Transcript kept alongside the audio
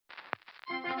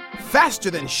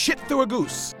Faster than shit through a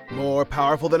goose. More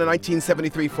powerful than a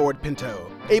 1973 Ford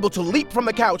Pinto. Able to leap from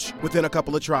the couch within a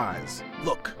couple of tries.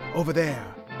 Look, over there.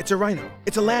 It's a rhino.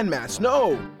 It's a landmass.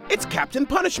 No, it's Captain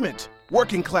Punishment.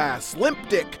 Working class, limp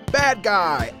dick, bad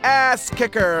guy, ass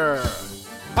kicker.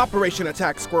 Operation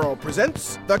Attack Squirrel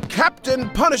presents the Captain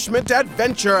Punishment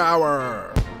Adventure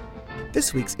Hour.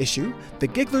 This week's issue, The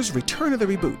Gigglers Return of the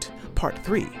Reboot, Part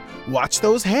 3. Watch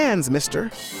those hands, mister.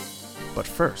 But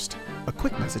first, a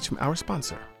quick message from our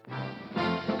sponsor.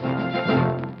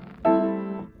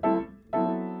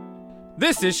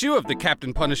 This issue of the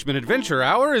Captain Punishment Adventure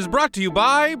Hour is brought to you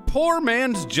by Poor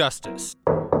Man's Justice.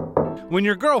 When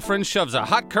your girlfriend shoves a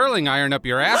hot curling iron up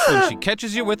your ass when she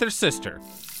catches you with her sister.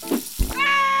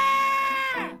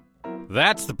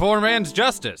 That's the Poor Man's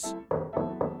Justice.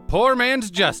 Poor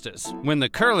Man's Justice, when the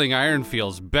curling iron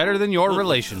feels better than your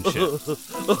relationship.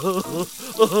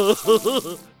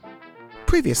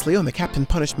 Previously on the Captain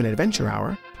Punishment Adventure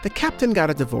Hour, the captain got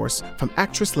a divorce from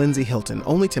actress Lindsay Hilton,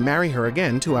 only to marry her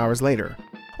again 2 hours later.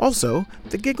 Also,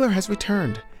 the Giggler has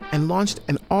returned and launched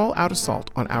an all-out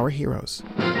assault on our heroes.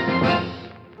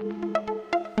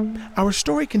 Our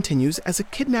story continues as a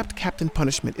kidnapped Captain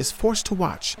Punishment is forced to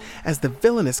watch as the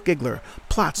villainous Giggler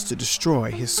plots to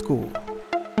destroy his school.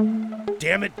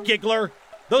 Damn it, Giggler!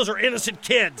 Those are innocent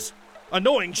kids!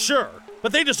 Annoying, sure,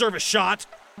 but they deserve a shot!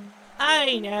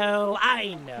 I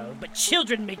know, but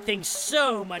children make things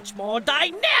so much more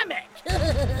dynamic!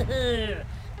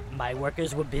 My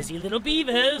workers were busy little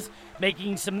beavers,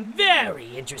 making some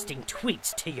very interesting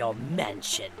tweaks to your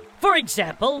mansion. For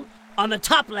example, on the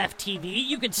top left TV,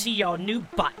 you can see your new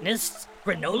botanist,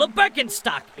 Granola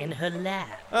Birkenstock, in her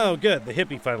lab. Oh, good, the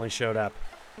hippie finally showed up.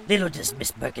 Little does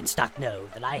Miss Birkenstock know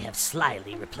that I have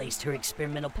slyly replaced her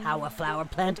experimental power flower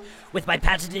plant with my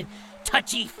patented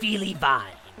touchy-feely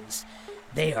vines.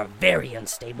 They are very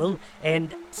unstable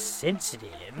and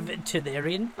sensitive to their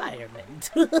environment.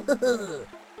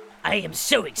 I am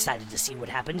so excited to see what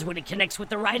happens when it connects with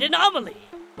the right anomaly.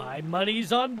 My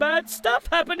money's on bad stuff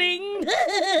happening.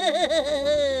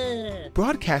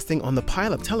 Broadcasting on the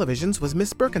pile of televisions was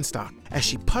Miss Birkenstock as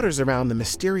she putters around the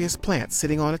mysterious plant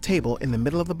sitting on a table in the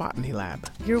middle of the botany lab.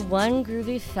 You're one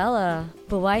groovy fella,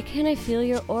 but why can't I feel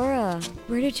your aura?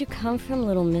 Where did you come from,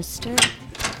 little mister?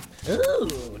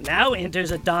 Ooh, now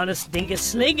enters Adonis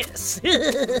Dingus Slingus.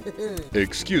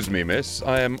 Excuse me, miss.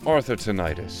 I am Arthur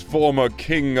Tinnitus, former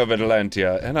king of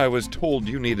Atlantia, and I was told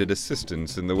you needed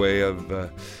assistance in the way of,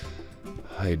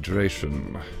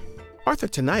 hydration. Arthur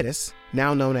Tinnitus,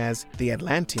 now known as the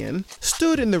Atlantean,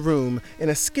 stood in the room in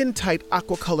a skin-tight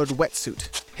aqua-colored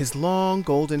wetsuit. His long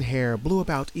golden hair blew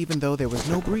about even though there was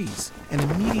no breeze. An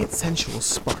immediate sensual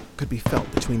spark could be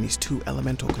felt between these two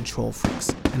elemental control freaks,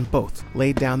 and both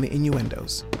laid down the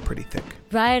innuendos pretty thick.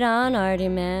 Right on, Artie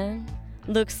man.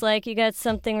 Looks like you got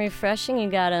something refreshing you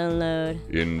gotta unload.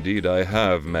 Indeed I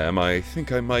have, ma'am. I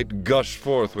think I might gush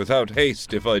forth without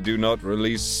haste if I do not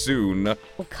release soon.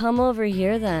 Well, come over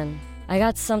here then. I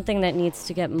got something that needs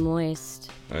to get moist.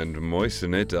 And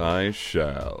moisten it I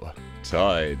shall,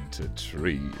 tied to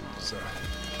trees.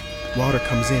 Water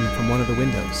comes in from one of the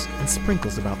windows and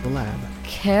sprinkles about the lab.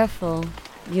 Careful.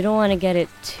 You don't want to get it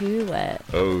too wet.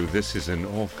 Oh, this is an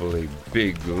awfully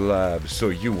big lab, so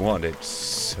you want it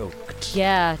soaked.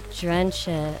 Yeah, drench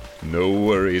it. No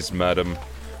worries, madam.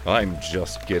 I'm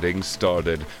just getting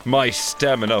started. My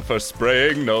stamina for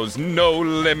spraying knows no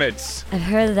limits. I've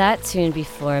heard that tune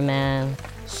before, man.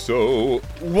 So,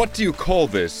 what do you call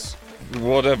this?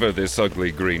 Whatever this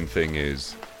ugly green thing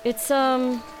is. It's,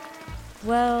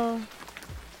 well,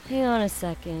 hang on a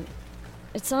second.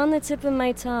 It's on the tip of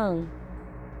my tongue.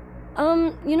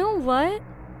 You know what?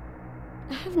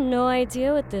 I have no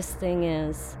idea what this thing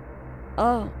is.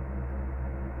 Oh,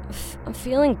 I'm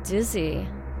feeling dizzy.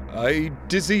 I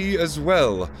dizzy as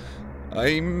well.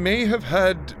 I may have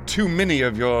had too many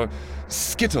of your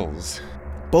Skittles.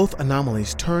 Both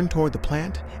anomalies turn toward the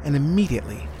plant, and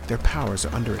immediately their powers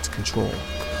are under its control.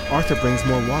 Arthur brings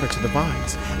more water to the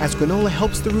vines as Granola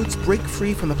helps the roots break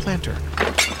free from the planter.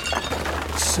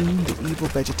 Soon the evil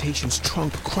vegetation's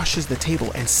trunk crushes the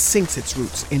table and sinks its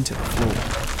roots into the floor.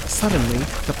 Suddenly,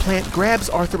 the plant grabs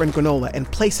Arthur and Granola and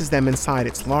places them inside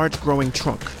its large growing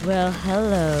trunk. Well,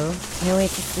 hello. Can't wait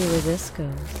to see where this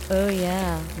goes. Oh,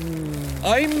 yeah.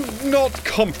 I'm not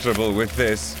comfortable with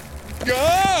this.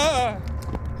 Ah!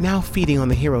 Now feeding on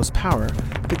the hero's power,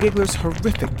 the Giggler's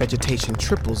horrific vegetation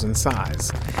triples in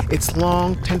size. Its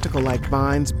long, tentacle-like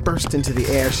vines burst into the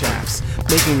air shafts,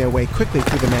 making their way quickly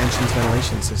through the mansion's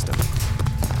ventilation system.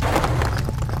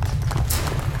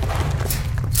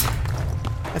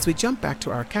 As we jump back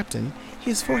to our captain,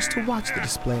 he is forced to watch the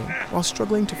display while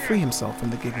struggling to free himself from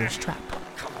the Giggler's trap.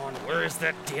 Come on, where is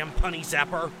that damn punny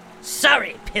zapper?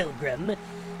 Sorry, Pilgrim,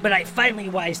 but I finally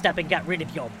wised up and got rid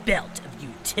of your belt of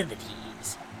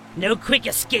utilities. No quick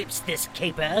escapes this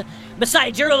caper.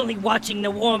 Besides, you're only watching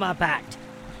the warm-up act.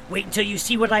 Wait until you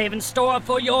see what I have in store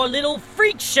for your little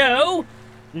freak show.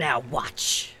 Now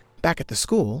watch. Back at the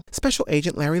school, Special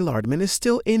Agent Larry Lardman is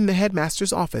still in the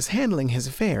headmaster's office handling his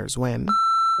affairs when...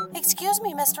 Excuse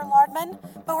me, Mr. Lardman,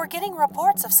 but we're getting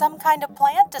reports of some kind of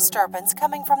plant disturbance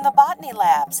coming from the botany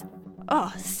labs.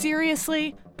 Oh,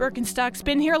 seriously? Birkenstock's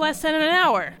been here less than an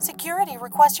hour. Security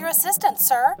requests your assistance,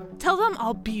 sir. Tell them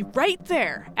I'll be right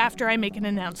there after I make an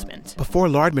announcement. Before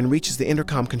Lardman reaches the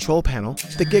intercom control panel,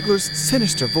 the Giggler's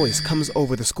sinister voice comes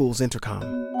over the school's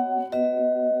intercom.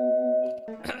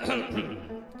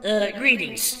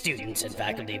 Greetings, students and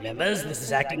faculty members. This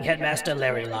is Acting Headmaster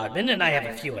Larry Lardman, and I have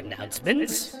a few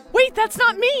announcements. Wait, that's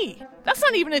not me! That's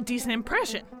not even a decent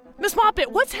impression. Miss Moppet,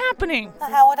 what's happening?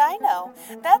 How would I know?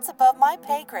 That's above my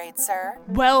pay grade, sir.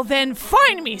 Well, then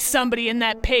find me somebody in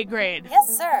that pay grade.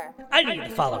 Yes, sir. I need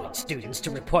the following students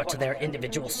to report to their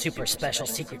individual super special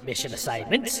secret mission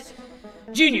assignments.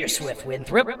 Junior Swift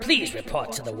Winthrop, please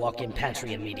report to the walk-in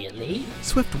pantry immediately.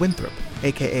 Swift Winthrop,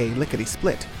 aka Lickety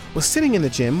Split, was sitting in the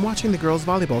gym watching the girls'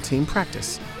 volleyball team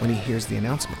practice when he hears the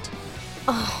announcement.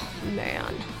 Oh,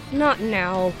 man. Not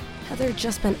now. Heather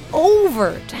just been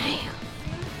over. Damn.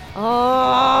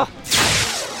 Oh.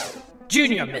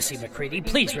 Junior Missy McCready,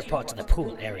 please report to the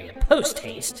pool area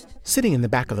post-haste. Sitting in the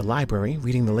back of the library,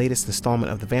 reading the latest installment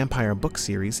of the vampire book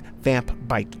series, Vamp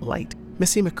Bite Light,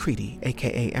 Missy McCready,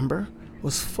 aka Ember,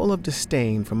 was full of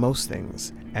disdain for most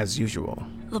things, as usual.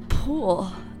 The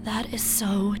pool. That is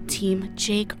so Team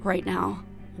Jake right now.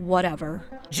 Whatever.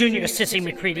 Junior Sissy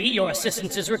McCready, your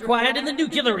assistance is required in the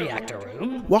nuclear reactor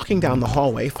room. Walking down the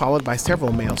hallway, followed by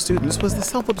several male students, was the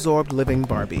self-absorbed living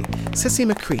Barbie, Sissy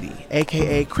McCready,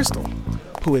 aka Crystal,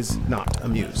 who is not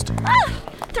amused.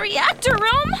 The reactor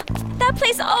room? That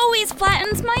place always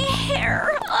flattens my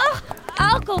hair. Ugh.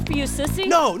 I'll go for you, sissy.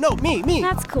 No, me.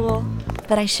 That's cool.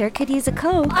 But I sure could use a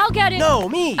Coke. I'll get it. No,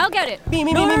 me. I'll get it. Me.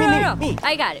 No.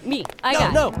 I got it. I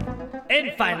got it.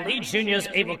 And finally, Juniors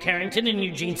Abel Carrington and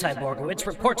Eugene Cyborgowitz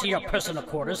report to your personal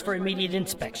quarters for immediate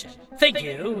inspection. Thank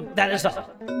you. That is all.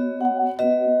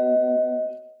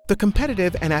 The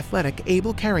competitive and athletic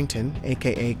Abel Carrington,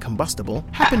 aka Combustible,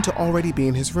 happened to already be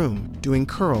in his room, doing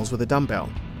curls with a dumbbell.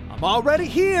 I'm already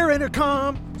here,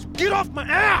 Intercom! So get off my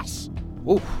ass!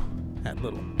 Ooh, that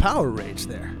little power rage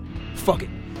there. Fuck it,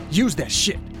 use that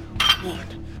shit. 1,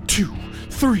 2,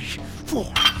 3, 4,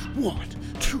 1,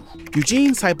 2.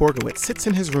 Eugene Cyborgowitz sits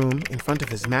in his room in front of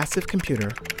his massive computer,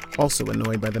 also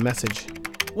annoyed by the message.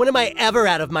 When am I ever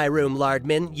out of my room,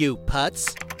 Lardman, you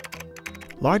putz?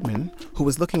 Lardman, who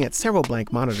was looking at several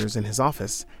blank monitors in his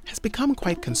office, has become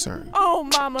quite concerned. Oh,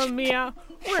 Mamma Mia,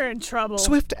 we're in trouble.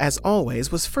 Swift, as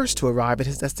always, was first to arrive at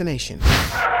his destination.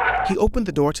 He opened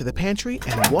the door to the pantry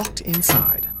and walked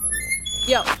inside.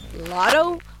 Yo,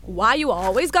 Lotto, why you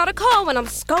always gotta call when I'm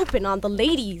scoping on the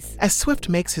ladies? As Swift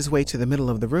makes his way to the middle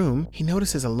of the room, he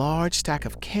notices a large stack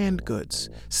of canned goods,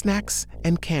 snacks,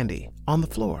 and candy on the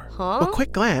floor. A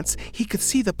quick glance, he could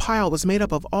see the pile was made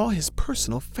up of all his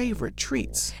personal favorite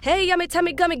treats. Hey, yummy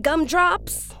tummy gummy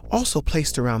gumdrops. Also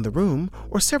placed around the room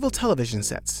were several television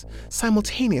sets.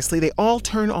 Simultaneously, they all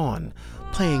turn on,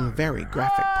 playing very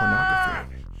graphic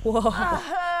pornography. Whoa.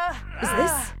 Is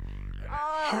this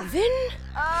heaven?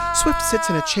 Swift sits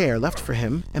in a chair left for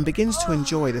him and begins to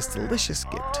enjoy this delicious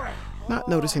gift, not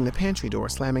noticing the pantry door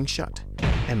slamming shut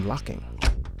and locking.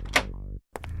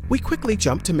 We quickly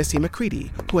jump to Missy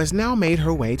McCready, who has now made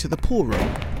her way to the pool room,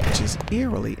 which is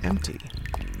eerily empty.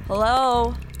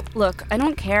 Hello? Look, I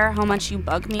don't care how much you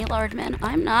bug me, Lardman.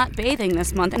 I'm not bathing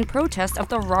this month in protest of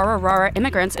the rara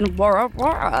immigrants in Wara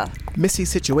Wara. Missy's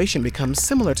situation becomes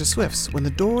similar to Swift's when the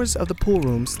doors of the pool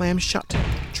room slam shut,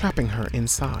 trapping her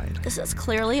inside. This is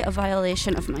clearly a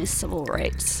violation of my civil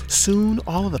rights. Soon,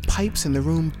 all of the pipes in the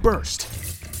room burst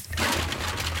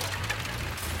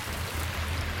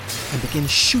and begin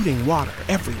shooting water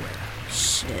everywhere.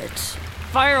 Shit.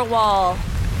 Firewall.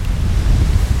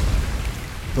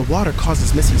 The water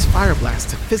causes Missy's fire blast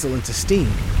to fizzle into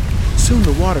steam. Soon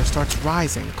the water starts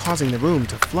rising, causing the room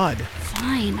to flood.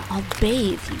 Fine, I'll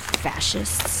bathe, you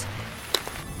fascists.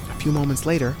 A few moments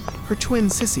later, her twin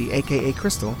Sissy, aka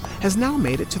Crystal, has now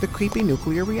made it to the creepy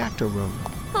nuclear reactor room.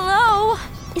 Hello?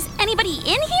 Is anybody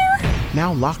in here?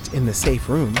 Now locked in the safe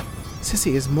room,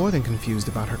 Sissy is more than confused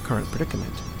about her current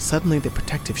predicament. Suddenly, the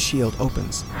protective shield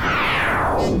opens,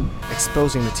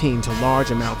 exposing the teen to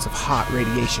large amounts of hot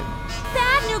radiation.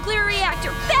 Bad nuclear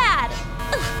reactor, bad!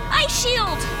 Ugh, I ice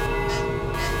shield!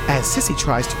 As Sissy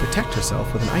tries to protect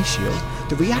herself with an ice shield,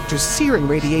 the reactor's searing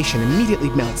radiation immediately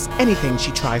melts anything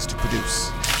she tries to produce.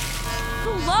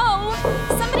 Hello?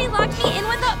 Somebody locked me in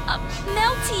with a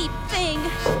melty thing.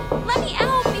 Let me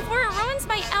out before it ruins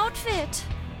my outfit.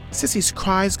 Sissy's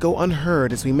cries go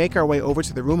unheard as we make our way over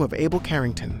to the room of Abel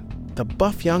Carrington. The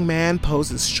buff young man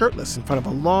poses shirtless in front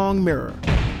of a long mirror.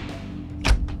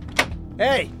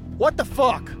 Hey, what the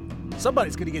fuck?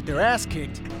 Somebody's gonna get their ass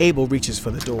kicked. Abel reaches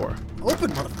for the door.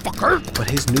 Open, motherfucker! But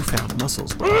his newfound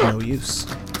muscles were of no use.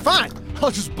 Fine,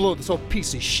 I'll just blow this old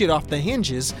piece of shit off the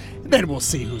hinges, and then we'll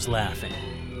see who's laughing.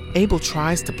 Abel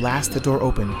tries to blast the door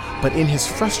open, but in his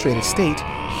frustrated state,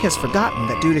 he has forgotten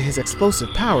that due to his explosive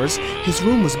powers, his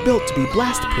room was built to be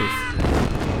blast-proof.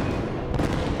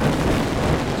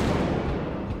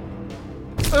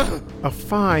 A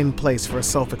fine place for a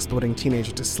self-exploding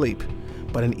teenager to sleep,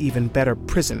 but an even better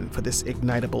prison for this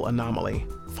ignitable anomaly.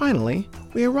 Finally,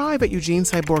 we arrive at Eugene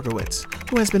Cyborgowitz,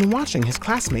 who has been watching his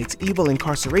classmates' evil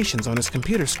incarcerations on his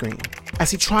computer screen.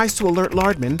 As he tries to alert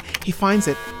Lardman, he finds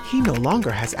that he no longer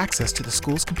has access to the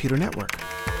school's computer network.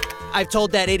 I've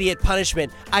told that idiot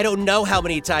Punishment I don't know how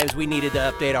many times we needed to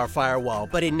update our firewall,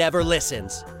 but it never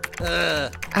listens.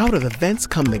 Out of the vents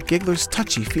come the Giggler's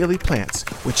touchy-feely plants,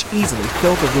 which easily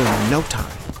fill the room in no time.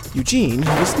 Eugene,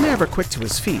 who was never quick to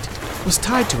his feet, was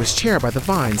tied to his chair by the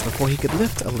vines before he could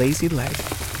lift a lazy leg.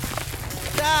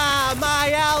 Ah,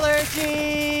 my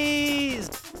allergies!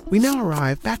 We now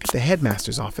arrive back at the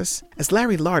headmaster's office as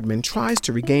Larry Lardman tries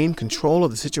to regain control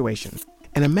of the situation.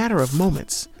 In a matter of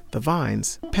moments, the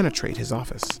vines penetrate his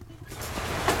office.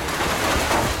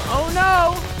 Oh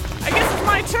no! I guess it's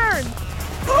my turn!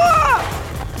 Ah!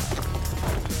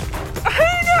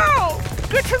 Hey now!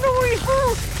 Get to the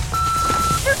reboot!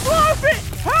 Miss Moppet!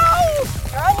 Help!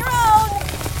 You're on your own!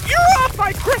 You're off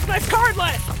my Christmas card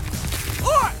list!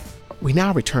 Ah! We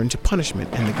now return to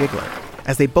Punishment and the Giggler,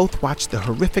 as they both watch the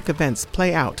horrific events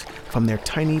play out from their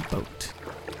tiny boat.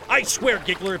 I swear,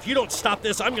 Giggler, if you don't stop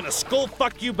this, I'm gonna skull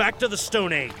fuck you back to the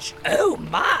Stone Age. Oh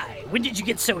my! When did you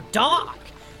get so dark?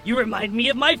 You remind me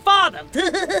of my father.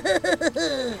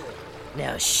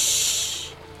 Now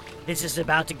shh. This is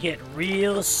about to get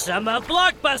real summer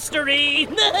blockbustery.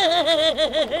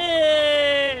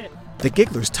 The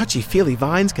Giggler's touchy-feely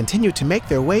vines continue to make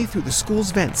their way through the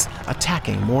school's vents,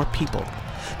 attacking more people.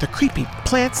 The creepy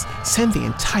plants send the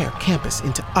entire campus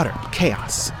into utter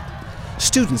chaos.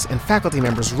 Students and faculty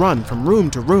members run from room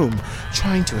to room,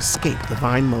 trying to escape the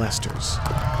vine molesters.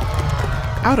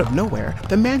 Out of nowhere,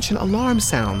 the mansion alarm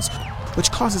sounds,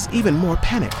 which causes even more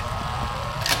panic.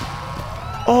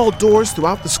 All doors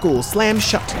throughout the school slam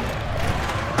shut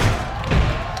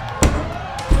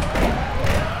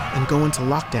and go into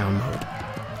lockdown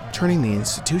mode, turning the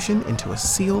institution into a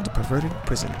sealed, perverted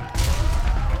prison.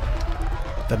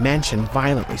 The mansion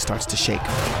violently starts to shake,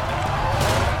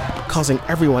 causing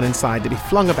everyone inside to be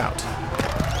flung about.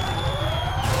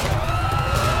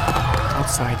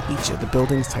 Outside each of the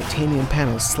building's titanium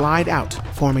panels slide out,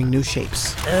 forming new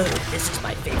shapes. Oh, this is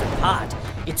my favorite part.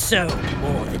 It's so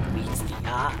more than meets the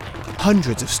eye.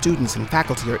 Hundreds of students and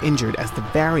faculty are injured as the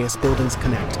various buildings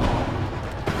connect,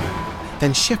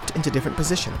 then shift into different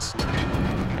positions.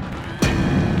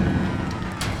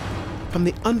 From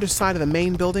the underside of the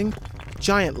main building,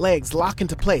 giant legs lock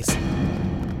into place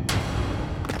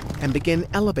and begin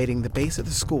elevating the base of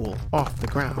the school off the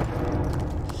ground.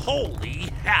 Holy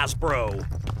Hasbro!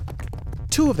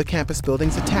 Two of the campus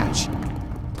buildings attach,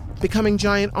 becoming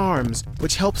giant arms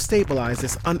which help stabilize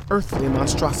this unearthly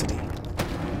monstrosity.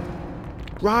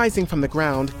 Rising from the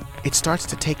ground, it starts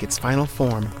to take its final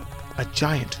form, a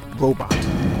giant robot.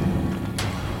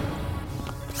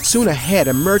 Soon a head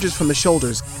emerges from the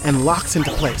shoulders and locks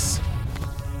into place.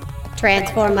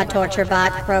 Transforma Torture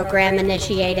Bot program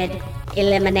initiated.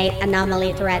 Eliminate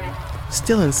anomaly threat.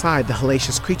 Still inside the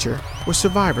hellacious creature were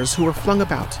survivors who were flung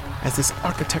about as this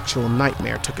architectural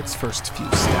nightmare took its first few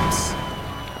steps.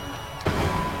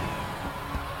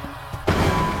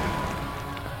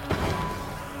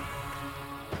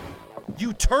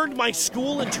 You turned my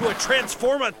school into a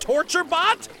Transforma torture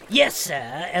bot? Yes,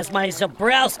 sir, as my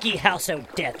Zabrowski House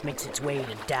of Death makes its way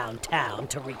to downtown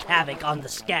to wreak havoc on the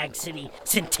Skag City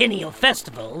Centennial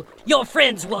Festival, your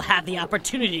friends will have the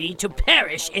opportunity to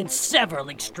perish in several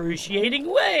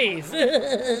excruciating ways.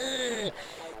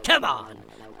 Come on,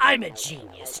 I'm a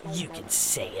genius, you can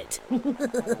say it.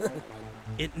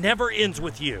 It never ends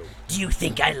with you. Do you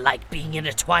think I like being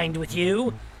intertwined with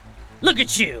you? Look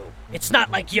at you, It's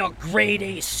not like you're grade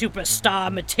A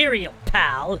superstar material,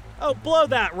 pal. Oh, blow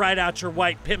that right out your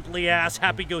white pimply ass,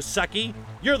 happy-go-sucky.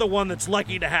 You're the one that's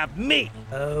lucky to have me.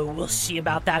 Oh, we'll see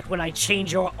about that when I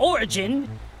change your origin.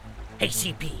 Hey,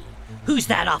 CP, who's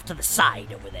that off to the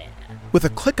side over there? With a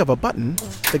click of a button,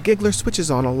 the Giggler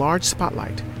switches on a large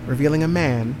spotlight, revealing a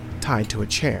man tied to a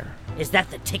chair. Is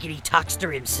that the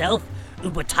tickety-tockster himself,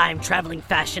 Uber time-traveling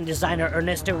fashion designer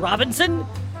Ernesto Robinson?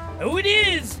 Oh, it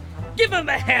is! Give him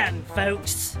a hand,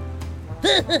 folks!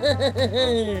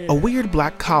 A weird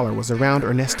black collar was around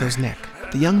Ernesto's neck.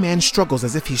 The young man struggles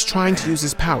as if he's trying to use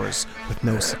his powers, with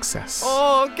no success.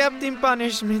 Oh, Captain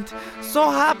Punishment,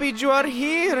 so happy you are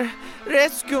here.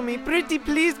 Rescue me, pretty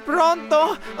please,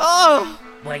 pronto. Oh!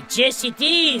 Why, yes it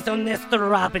is, Ernesto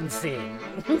Robinson.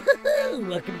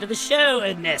 Welcome to the show,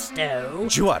 Ernesto.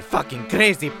 You are fucking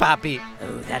crazy, Papi.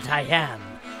 Oh, that I am.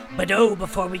 But oh,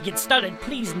 before we get started,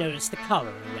 please notice the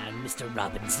collar around Mr.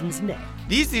 Robinson's neck.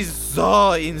 This is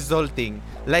so insulting.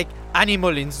 Like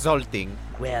animal insulting.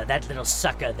 Well, that little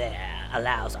sucker there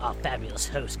allows our fabulous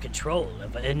host control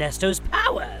over Ernesto's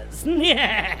powers.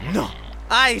 No,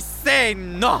 I say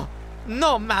no.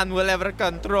 No man will ever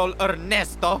control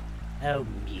Ernesto. Oh,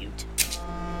 mute.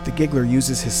 The Giggler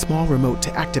uses his small remote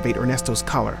to activate Ernesto's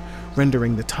collar,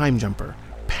 rendering the time jumper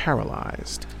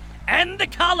paralyzed. And the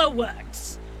collar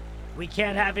works. We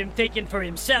can't have him thinking for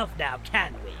himself now,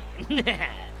 can we?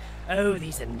 Oh,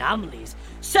 these anomalies.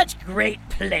 Such great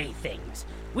playthings.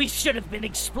 We should have been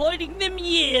exploiting them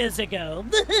years ago.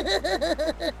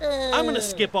 I'm gonna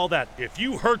skip all that "if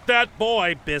you hurt that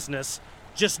boy" business.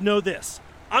 Just know this.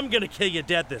 I'm gonna kill you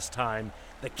dead this time.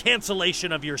 The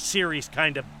cancellation of your series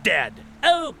kind of dead.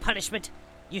 Oh, Punishment.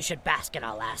 You should bask in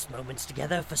our last moments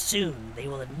together, for soon they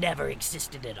will have never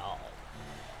existed at all.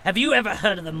 Have you ever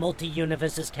heard of the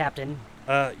multi-universes, Captain?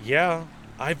 Yeah.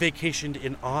 I vacationed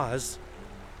in Oz.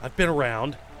 I've been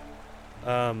around.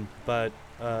 But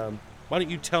why don't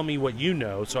you tell me what you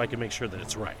know so I can make sure that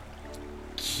it's right?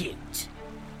 Cute.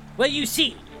 Well, you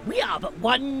see, we are but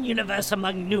one universe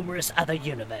among numerous other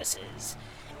universes,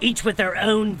 each with their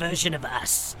own version of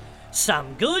us.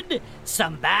 Some good,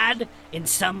 some bad, in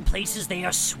some places they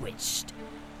are switched.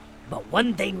 But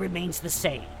one thing remains the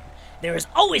same. There is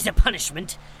always a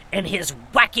Punishment and his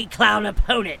wacky clown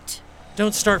opponent.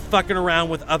 Don't start fucking around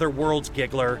with other worlds,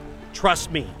 Giggler.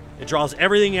 Trust me, it draws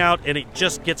everything out and it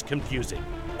just gets confusing.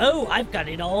 Oh, I've got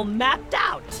it all mapped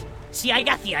out. See, I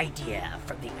got the idea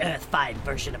from the Earth-fied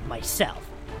version of myself,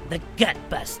 the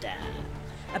Gutbuster.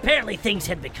 Apparently things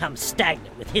had become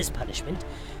stagnant with his Punishment,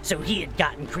 so he had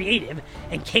gotten creative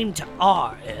and came to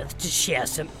our Earth to share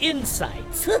some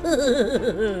insights.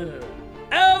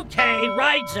 Okay,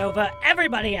 ride's over.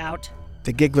 Everybody out.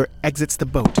 The Giggler exits the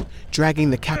boat, dragging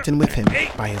the captain with him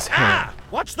by his hair. Ah!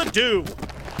 Watch the do!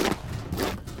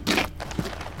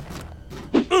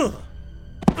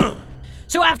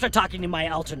 So after talking to my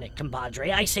alternate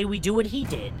compadre, I say we do what he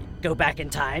did. Go back in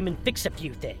time and fix a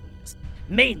few things.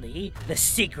 Mainly, the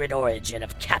secret origin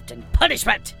of Captain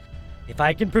Punishment. If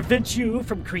I can prevent you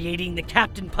from creating the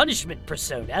Captain Punishment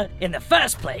persona in the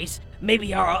first place,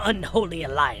 maybe our unholy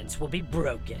alliance will be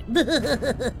broken.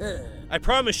 I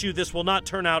promise you this will not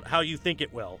turn out how you think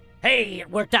it will. Hey,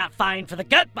 it worked out fine for the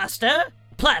Gutbuster.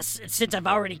 Plus, since I've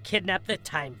already kidnapped the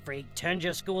Time Freak, turned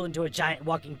your school into a giant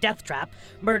walking death trap,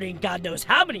 murdering God knows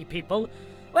how many people,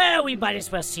 well, we might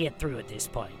as well see it through at this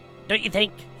point. Don't you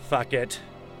think? Fuck it.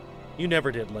 You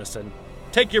never did listen.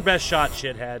 Take your best shot,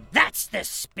 shithead. That's the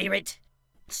spirit.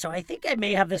 So I think I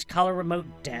may have this collar remote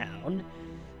down.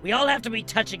 We all have to be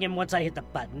touching him once I hit the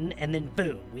button, and then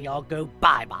boom, we all go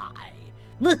bye-bye.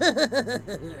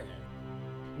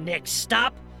 Next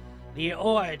stop, the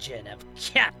origin of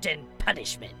Captain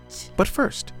Punishment. But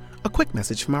first, a quick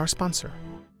message from our sponsor.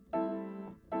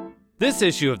 This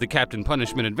issue of the Captain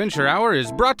Punishment Adventure Hour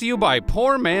is brought to you by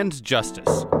Poor Man's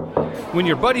Justice. When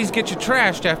your buddies get you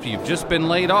trashed after you've just been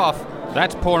laid off,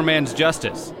 that's Poor Man's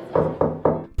Justice.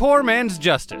 Poor Man's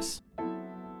Justice.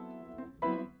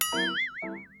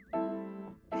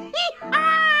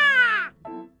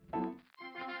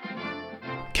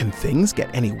 Can things get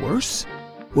any worse?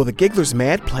 Will the Giggler's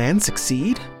mad plan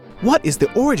succeed? What is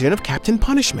the origin of Captain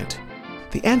Punishment?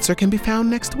 The answer can be found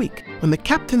next week, when the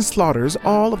Captain slaughters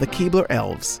all of the Keebler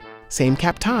elves. Same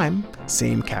cap time,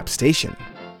 same cap station.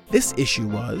 This issue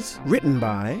was written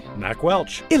by Mac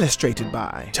Welch, illustrated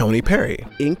by Tony Perry,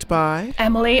 inked by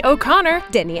Emily O'Connor,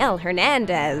 Danielle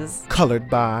Hernandez, colored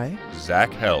by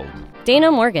Zach Held,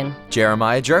 Dana Morgan.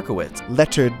 Jeremiah Jerkowitz.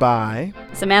 Lettered by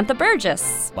Samantha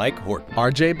Burgess. Mike Horton.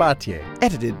 RJ Battier.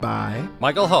 Edited by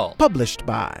Michael Hull. Published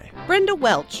by Brenda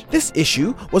Welch. This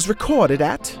issue was recorded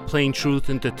at Plain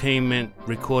Truth Entertainment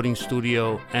Recording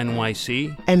Studio,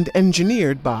 NYC. And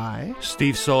engineered by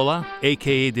Steve Sola,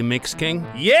 a.k.a. The Mix King.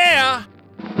 Yeah!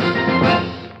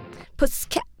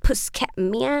 Pussycat,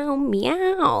 meow,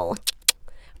 meow.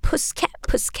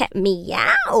 Pussycat,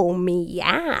 meow,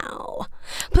 meow.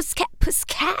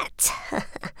 Pussycat,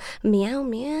 meow,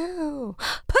 meow.